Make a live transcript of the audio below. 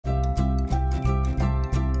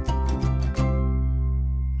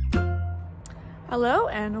Hello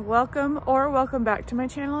and welcome back to my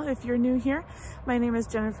channel if you're new here. My name is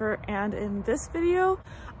Jennifer, and in this video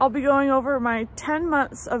I'll be going over my 10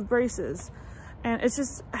 months of braces, and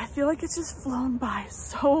I feel like it's just flown by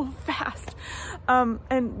so fast.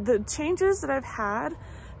 And the changes that I've had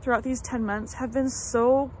throughout these 10 months have been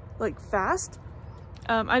so fast.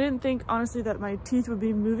 I didn't think honestly that my teeth would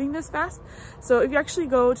be moving this fast. So if you actually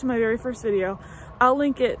go to my very first video, I'll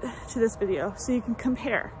link it to this video so you can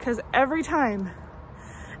compare, because every time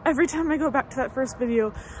I go back to that first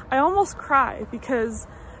video, I almost cry because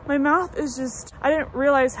my mouth is just, I didn't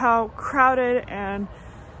realize how crowded, and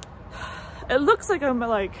it looks like I'm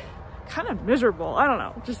kind of miserable. I don't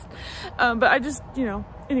know, but I just,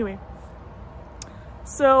 anyway.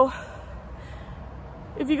 So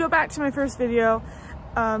if you go back to my first video,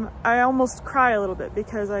 I almost cry a little bit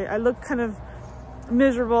because I look kind of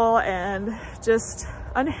miserable and just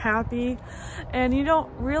unhappy, and you don't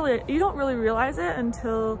really realize it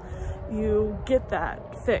until you get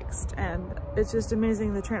that fixed. And it's just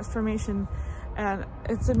amazing, the transformation, and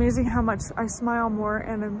it's amazing how much I smile more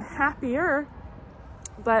and I'm happier.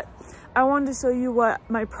 But I wanted to show you what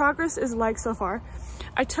my progress is like so far.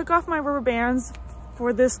 I took off my rubber bands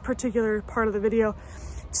for this particular part of the video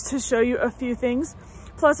to show you a few things.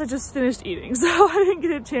 Plus I just finished eating, so I didn't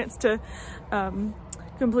get a chance to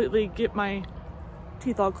completely get my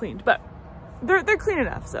teeth all cleaned, but they're clean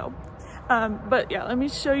enough. So but yeah, let me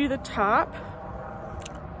show you the top.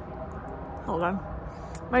 Hold on,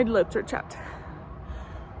 my lips are chapped.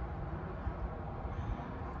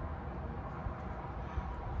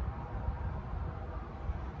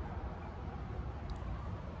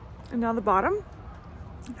 And now the bottom.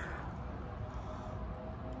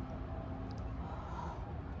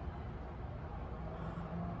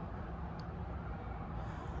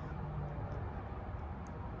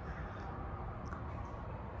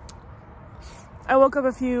 I woke up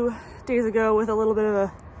a few days ago with a little bit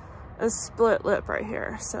of a split lip right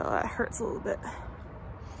here, so that hurts a little bit.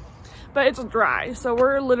 But it's dry, so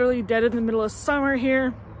we're literally dead in the middle of summer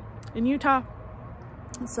here in Utah.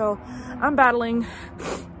 So I'm battling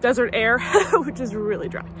desert air, which is really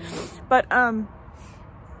dry. But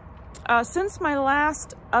since my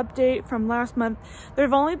last update from last month, there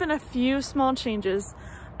have only been a few small changes.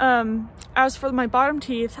 As for my bottom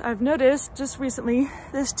teeth, I've noticed just recently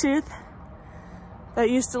this tooth that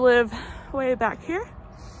used to live way back here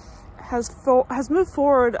has moved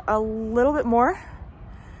forward a little bit more.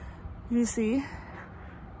 You see,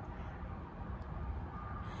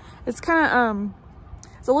 it's kind of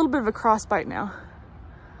it's a little bit of a crossbite now,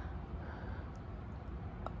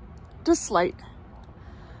 just slight.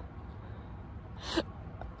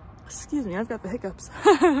 Excuse me, I've got the hiccups.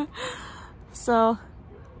 So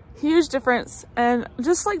huge difference, and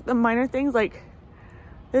just the minor things,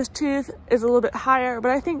 this tooth is a little bit higher, but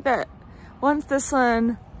I think that once this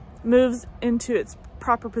one moves into its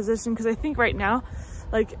proper position, because I think right now,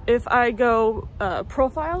 if I go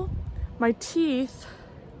profile, my teeth,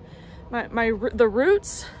 the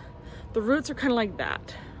roots are kind of like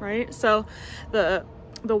that, right? So the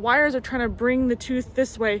wires are trying to bring the tooth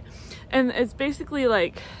this way, and it's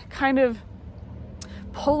basically kind of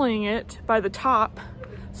pulling it by the top,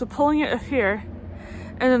 so pulling it up here,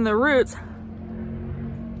 and then the roots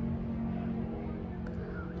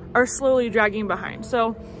are slowly dragging behind.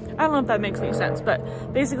 So I don't know if that makes any sense,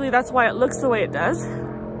 but basically that's why it looks the way it does.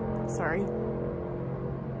 Sorry,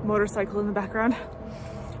 motorcycle in the background.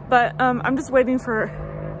 But I'm just waiting for,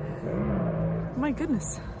 oh my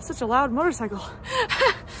goodness, such a loud motorcycle.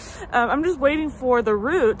 I'm just waiting for the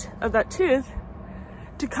root of that tooth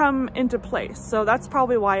to come into place. So that's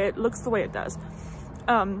probably why it looks the way it does.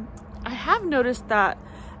 I have noticed that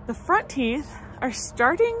the front teeth are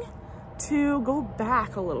starting to go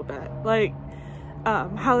back a little bit,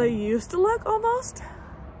 how they used to look almost.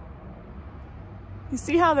 You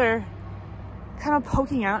see how they're kind of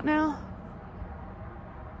poking out now?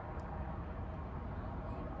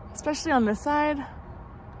 Especially on this side,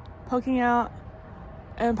 poking out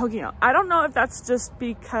and poking out. I don't know if that's just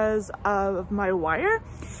because of my wire,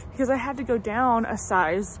 because I had to go down a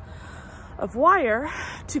size of wire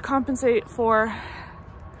to compensate for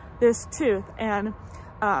this tooth, and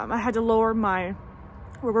I had to lower my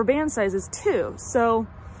rubber band sizes too. So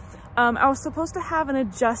I was supposed to have an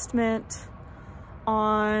adjustment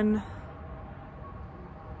on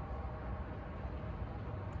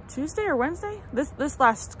Tuesday or Wednesday, this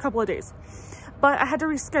last couple of days, but I had to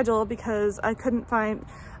reschedule because I couldn't find,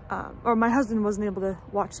 or my husband wasn't able to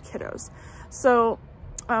watch kiddos. So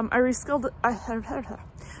I rescheduled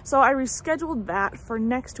that for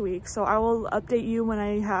next week. So I will update you when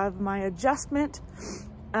I have my adjustment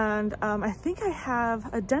And I think I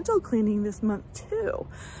have a dental cleaning this month too.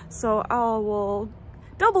 So I will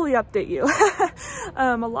doubly update you.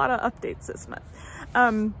 A lot of updates this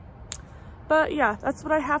month. But yeah, that's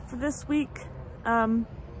what I have for this week.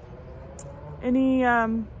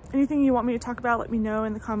 Anything you want me to talk about, let me know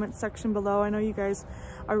in the comments section below. I know you guys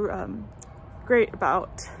are great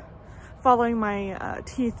about following my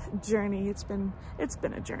teeth journey. It's been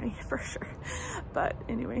a journey for sure. But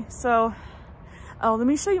anyway, so let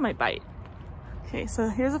me show you my bite. Okay, so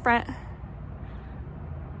here's the front.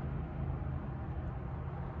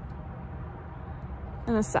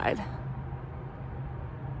 And the side.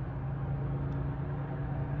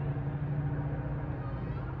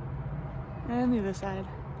 And the other side.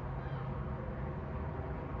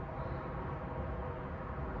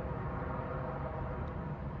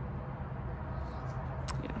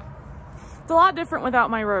 Yeah. It's a lot different without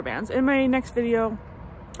my rubber bands. In my next video,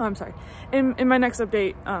 oh, I'm sorry. In my next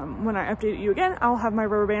update, when I update you again, I'll have my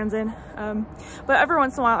rubber bands in. But every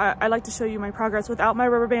once in a while, I like to show you my progress without my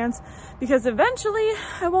rubber bands, because eventually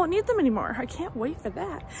I won't need them anymore. I can't wait for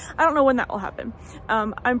that. I don't know when that will happen.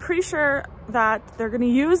 I'm pretty sure that they're gonna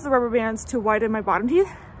use the rubber bands to whiten my bottom teeth.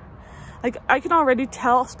 Like, I can already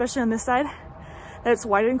tell, especially on this side, that it's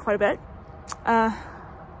widened quite a bit.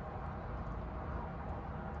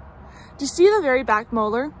 Do you see the very back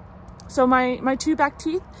molar? So my two back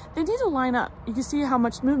teeth, they need to line up. You can see how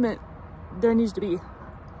much movement there needs to be.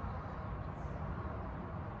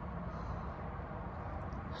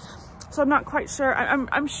 So I'm not quite sure.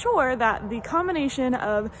 I'm sure that the combination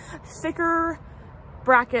of thicker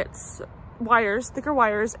brackets, thicker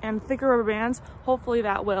wires and thicker rubber bands, hopefully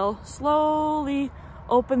that will slowly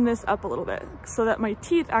open this up a little bit so that my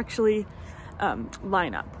teeth actually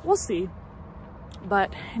line up. We'll see.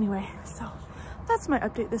 But anyway, so that's my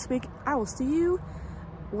update this week. I will see you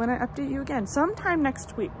when I update you again sometime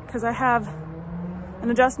next week, because I have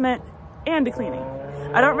an adjustment and a cleaning.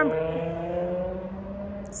 I don't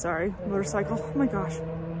remember. Sorry, motorcycle. Oh my gosh.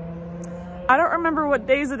 I don't remember what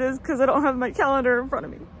days it is because I don't have my calendar in front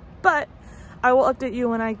of me, but I will update you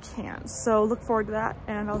when I can. So look forward to that,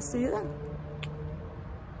 and I'll see you then.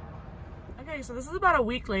 Okay, so this is about a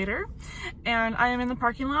week later, and I am in the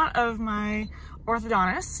parking lot of my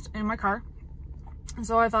orthodontist in my car. And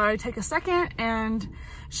so I thought I'd take a second and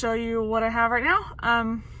show you what I have right now.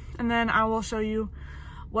 And then I will show you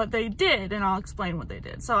what they did, and I'll explain what they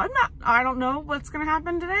did. So I don't know what's gonna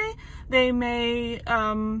happen today. They may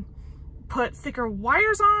put thicker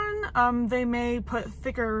wires on. They may put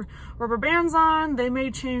thicker rubber bands on. They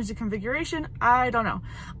may change the configuration. I don't know.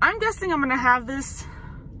 I'm guessing I'm gonna have this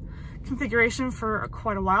configuration for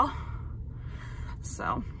quite a while.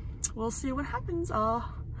 So we'll see what happens. I'll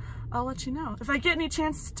let you know. If I get any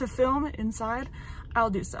chance to film inside, I'll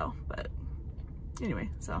do so. But anyway,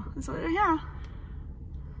 so yeah.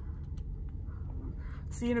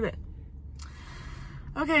 See you in a bit.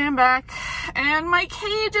 Okay, I'm back. And my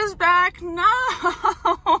cage is back. No!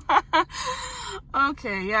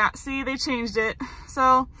 Okay, yeah, see, they changed it.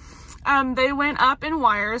 So, they went up in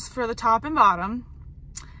wires for the top and bottom.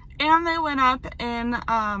 And they went up in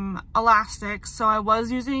elastic, so I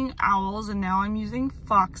was using owls and now I'm using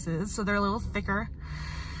foxes, so they're a little thicker.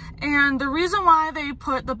 And the reason why they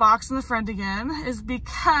put the box in the front again is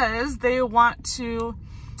because they want to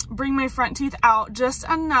bring my front teeth out just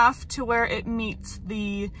enough to where it meets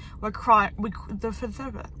the requirement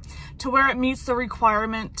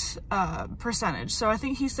percentage. So I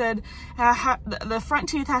think he said the front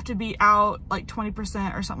teeth have to be out like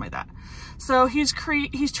 20% or something like that. So he's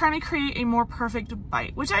trying to create a more perfect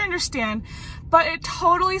bite, which I understand, but it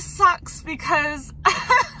totally sucks because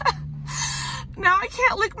now I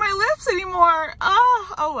can't lick my lips anymore.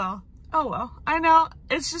 Oh well. Oh well. I know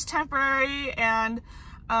it's just temporary, and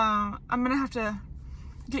I'm gonna have to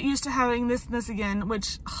get used to having this again,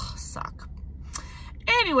 which suck.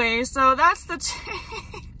 Anyway, so that's the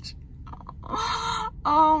change.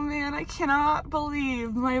 Oh man, I cannot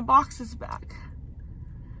believe my box is back.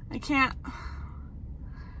 I can't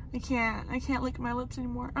lick my lips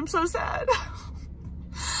anymore. I'm so sad.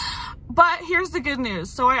 But here's the good news.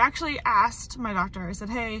 So I actually asked my doctor, I said,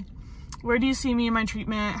 hey, where do you see me in my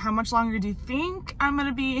treatment? How much longer do you think I'm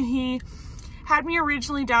gonna be? And he had me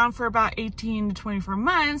originally down for about 18 to 24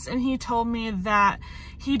 months, and he told me that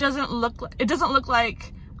it doesn't look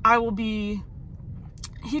like I will be,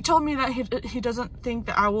 he told me that he doesn't think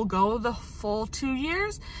that I will go the full 2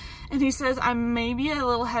 years, and he says I may be a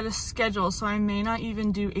little ahead of schedule, so I may not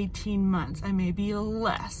even do 18 months. I may be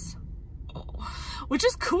less. Which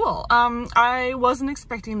is cool. I wasn't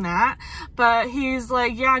expecting that, but he's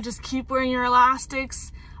like, yeah, just keep wearing your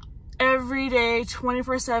elastics. every day,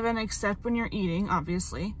 24/7, except when you're eating,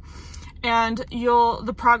 obviously. And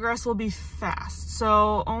the progress will be fast.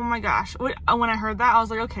 So, oh my gosh, when I heard that, I was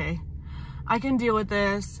like, okay, I can deal with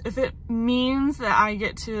this. If it means that I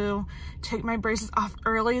get to take my braces off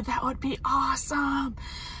early, that would be awesome.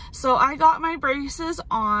 So I got my braces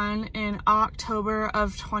on in October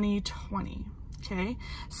of 2020. Okay,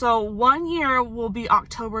 so 1 year will be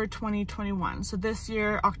October 2021. So this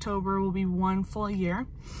year, October, will be 1 full year.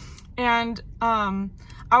 And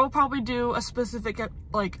I will probably do a specific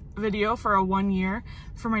like video for a 1 year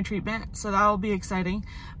for my treatment. So that will be exciting.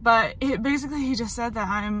 But basically, he just said that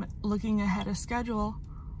I'm looking ahead of schedule.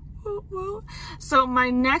 Woo, woo. So my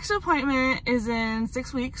next appointment is in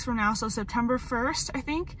 6 weeks from now. So September 1st, I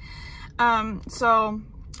think. So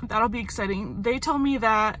that'll be exciting. They told me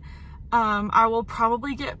that I will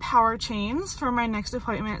probably get power chains for my next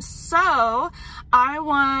appointment. So I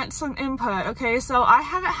want some input. Okay, so I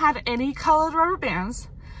haven't had any colored rubber bands,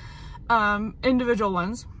 individual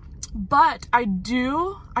ones, but I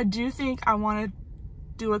do think I want to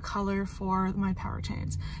do a color for my power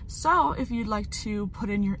chains. So if you'd like to put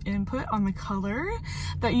in your input on the color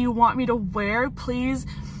that you want me to wear, please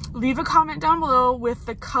leave a comment down below with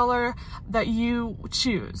the color that you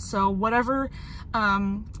choose. So whatever,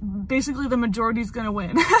 basically the majority is gonna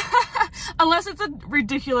win. Unless it's a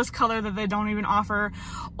ridiculous color that they don't even offer,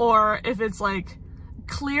 or if it's like,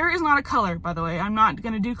 clear is not a color, by the way. I'm not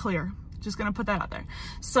gonna do clear. Just gonna put that out there.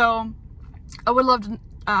 So I would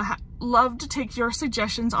love to take your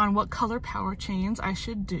suggestions on what color power chains I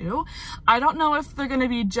should do. I don't know if they're gonna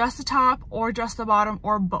be just the top or just the bottom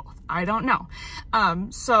or both. I don't know.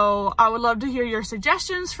 So I would love to hear your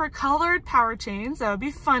suggestions for colored power chains. That would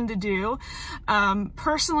be fun to do.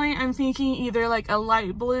 Personally, I'm thinking either like a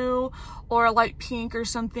light blue or a light pink or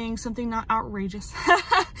something not outrageous.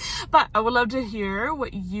 But I would love to hear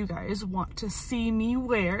what you guys want to see me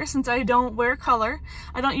wear, since I don't wear color.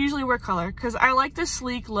 I don't usually wear color because I like the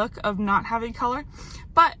sleek look of not having color.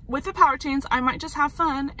 But with the power chains, I might just have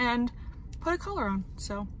fun and put a color on.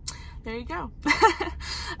 So there you go.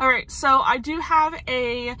 All right, so I do have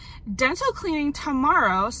a dental cleaning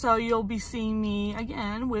tomorrow, so you'll be seeing me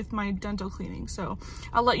again with my dental cleaning. So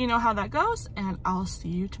I'll let you know how that goes, and I'll see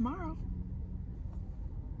you tomorrow.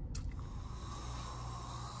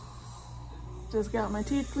 Just got my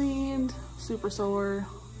teeth cleaned, super sore,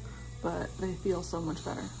 but they feel so much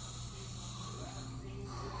better.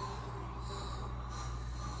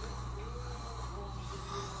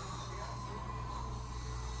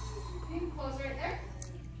 Close right there.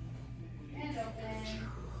 And open.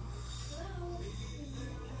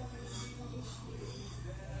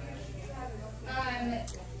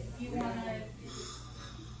 You wanna...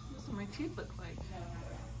 That's what my teeth look like.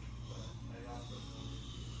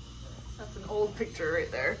 That's an old picture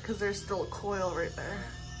right there, because there's still a coil right there.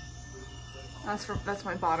 That's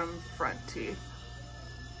my bottom front teeth.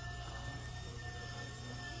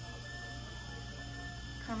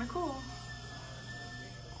 Kind of cool.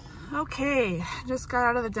 Okay, just got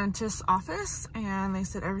out of the dentist's office and they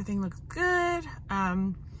said everything looks good.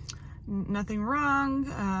 Nothing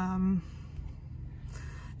wrong.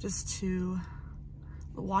 Just to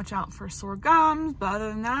watch out for sore gums, but other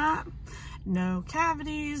than that, no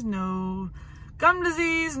cavities, no gum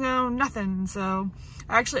disease, no nothing. So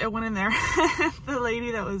actually I went in there, the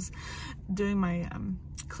lady that was doing my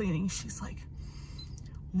cleaning, she's like,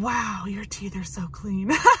 wow, your teeth are so clean.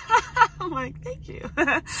 I'm like, thank you.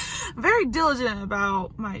 Very diligent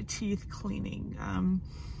about my teeth cleaning.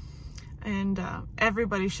 And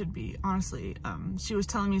everybody should be, honestly. She was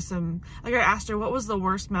telling me like I asked her, what was the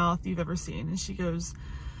worst mouth you've ever seen? And she goes,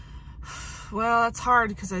 well, that's hard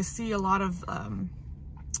because I see a lot of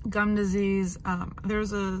gum disease.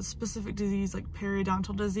 There's a specific disease like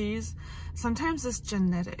periodontal disease. Sometimes it's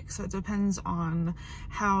genetic, so it depends on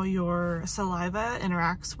how your saliva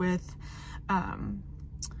interacts with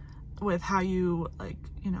how you, like,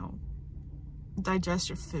 you know, digest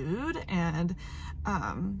your food, and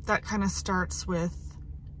that kind of starts with,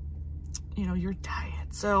 you know, your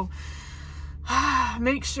diet. So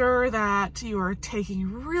make sure that you are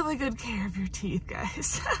taking really good care of your teeth,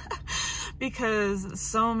 guys. Because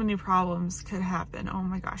so many problems could happen. Oh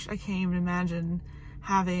my gosh, I can't even imagine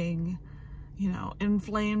having, you know,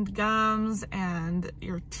 inflamed gums and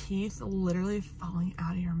your teeth literally falling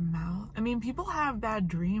out of your mouth. I mean, people have bad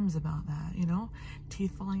dreams about that, you know,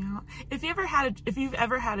 teeth falling out. If you've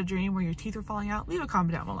ever had a dream where your teeth are falling out, leave a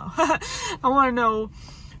comment down below. I want to know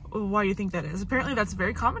why you think that is. Apparently that's a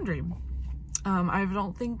very common dream. I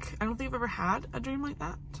don't think I've ever had a dream like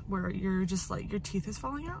that where you're just like your teeth is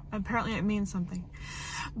falling out. Apparently it means something,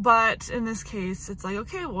 but in this case it's like,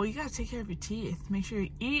 okay, well, you gotta take care of your teeth, make sure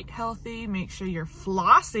you eat healthy, make sure you're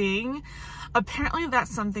flossing. Apparently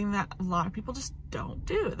that's something that a lot of people just don't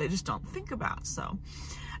do, they just don't think about. So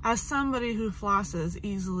as somebody who flosses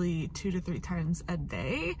easily 2 to 3 times a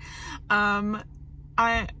day,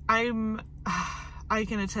 I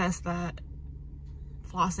can attest that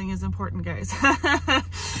flossing is important, guys.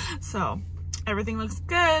 So everything looks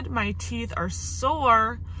good. My teeth are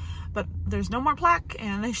sore, but there's no more plaque,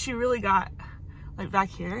 and she really got like back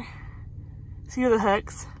here. See the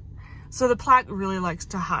hooks? So the plaque really likes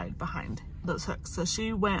to hide behind those hooks. So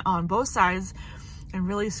she went on both sides and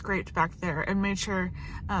really scraped back there and made sure,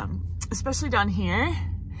 especially down here,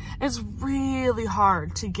 it's really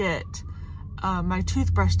hard to get my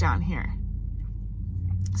toothbrush down here.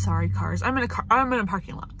 Sorry, cars. I'm in a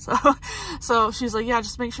parking lot. So she's like, yeah,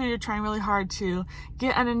 just make sure you're trying really hard to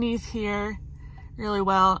get underneath here really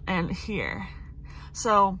well and here.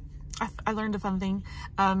 So I learned a fun thing.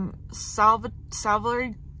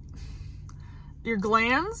 Salivary, your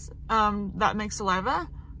glands that make saliva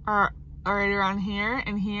are right around here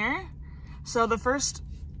and here. So the first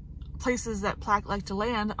places that plaque like to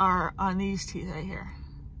land are on these teeth right here.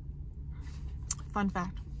 Fun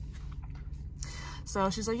fact. So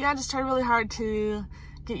she's like, yeah, just try really hard to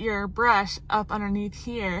get your brush up underneath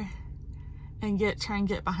here and try and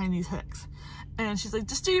get behind these hooks. And she's like,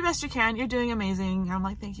 just do your best you can. You're doing amazing. I'm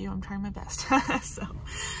like, thank you. I'm trying my best. So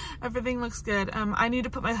everything looks good. I need to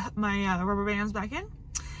put my rubber bands back in,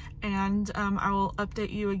 and I will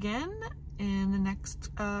update you again in the next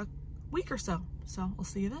week or so. So we'll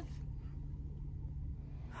see you then.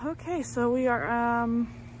 Okay, so we are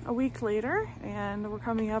a week later, and we're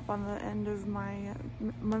coming up on the end of my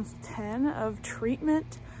month 10 of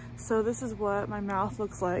treatment. So this is what my mouth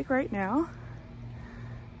looks like right now.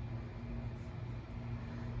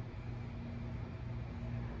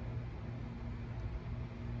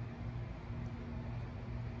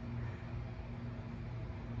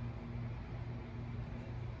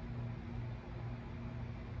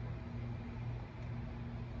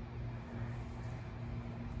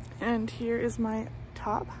 And here is my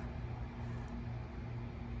top.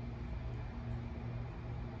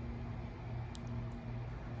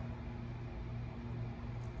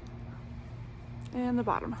 And the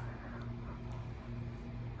bottom.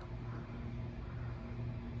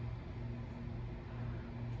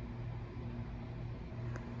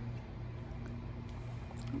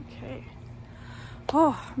 Okay.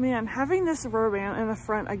 Oh man, having this rubber band in the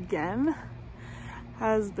front again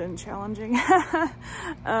has been challenging.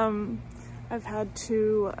 I've had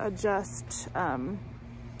to adjust a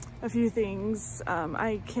few things.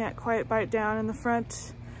 I can't quite bite down in the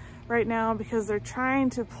front right now because they're trying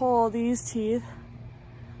to pull these teeth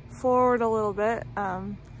forward a little bit.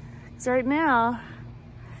 So right now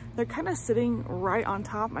they're kind of sitting right on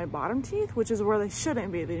top of my bottom teeth, which is where they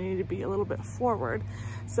shouldn't be. They need to be a little bit forward.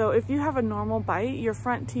 So if you have a normal bite, your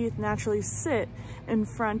front teeth naturally sit in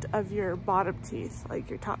front of your bottom teeth, like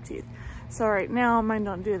your top teeth. So right now mine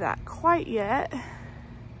don't do that quite yet.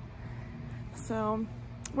 So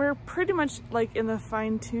we're pretty much like in the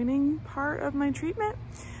fine-tuning part of my treatment,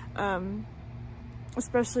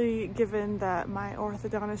 especially given that my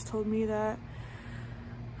orthodontist told me that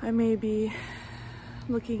I may be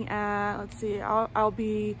looking at, let's see, I'll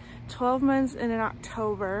be 12 months in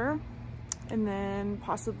October, and then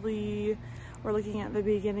possibly we're looking at the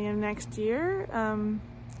beginning of next year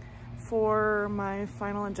for my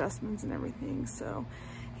final adjustments and everything. So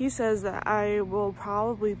he says that I will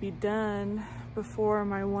probably be done before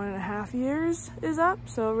my 1.5 years is up.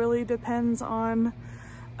 So it really depends on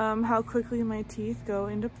how quickly my teeth go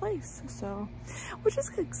into place. So, which is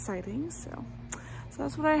exciting. So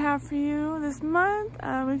that's what I have for you this month.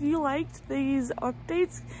 If you liked these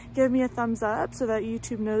updates, give me a thumbs up so that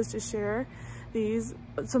YouTube knows to share these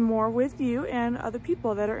some more with you and other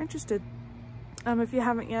people that are interested. If you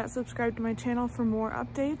haven't yet, subscribe to my channel for more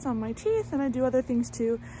updates on my teeth, and I do other things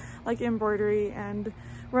too, like embroidery and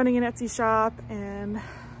running an Etsy shop and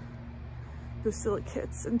Lucilla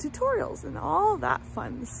kits and tutorials and all that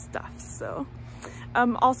fun stuff. So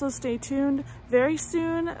also stay tuned. Very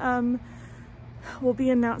soon we'll be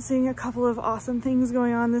announcing a couple of awesome things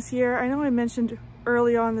going on this year. I know I mentioned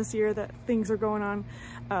early on this year that things are going on,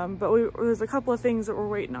 but there's a couple of things that we're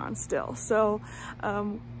waiting on still. So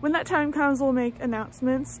when that time comes, we'll make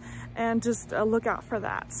announcements, and just look out for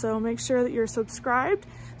that. So make sure that you're subscribed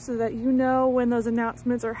so that you know when those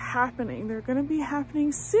announcements are happening. They're going to be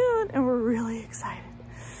happening soon, and we're really excited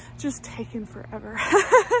just taken forever.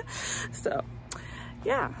 So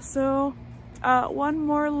yeah, so one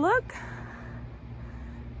more look.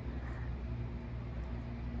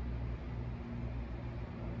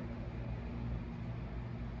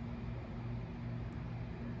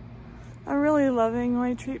 I'm really loving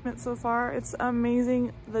my treatment so far. It's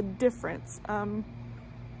amazing the difference.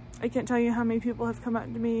 I can't tell you how many people have come up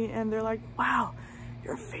to me and they're like, wow,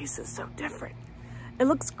 your face is so different. It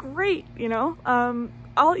looks great, you know?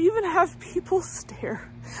 I'll even have people stare.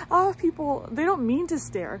 I'll have people, they don't mean to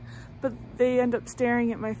stare, but they end up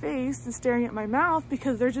staring at my face and staring at my mouth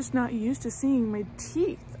because they're just not used to seeing my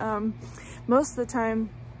teeth. Most of the time,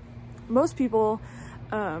 most people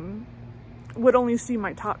would only see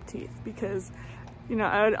my top teeth because, you know,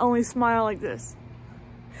 I would only smile like this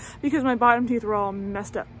because my bottom teeth were all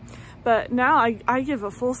messed up. But now I give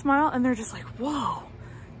a full smile and they're just like, whoa,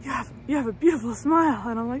 you have a beautiful smile.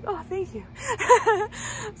 And I'm like, oh, thank you.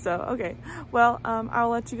 So, okay, well, I'll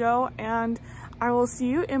let you go and I will see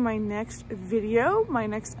you in my next video. My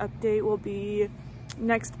next update will be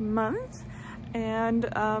next month, and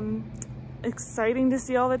exciting to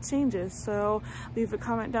see all the changes. So leave a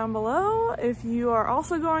comment down below if you are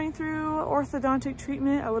also going through orthodontic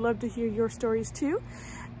treatment. I would love to hear your stories too.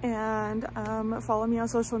 And follow me on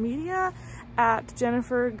social media at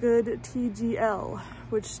jennifergoodtgl,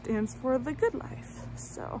 which stands for The Good Life.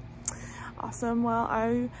 So awesome. Well,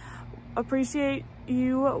 I appreciate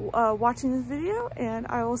you watching this video, and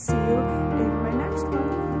I will see you in my next one.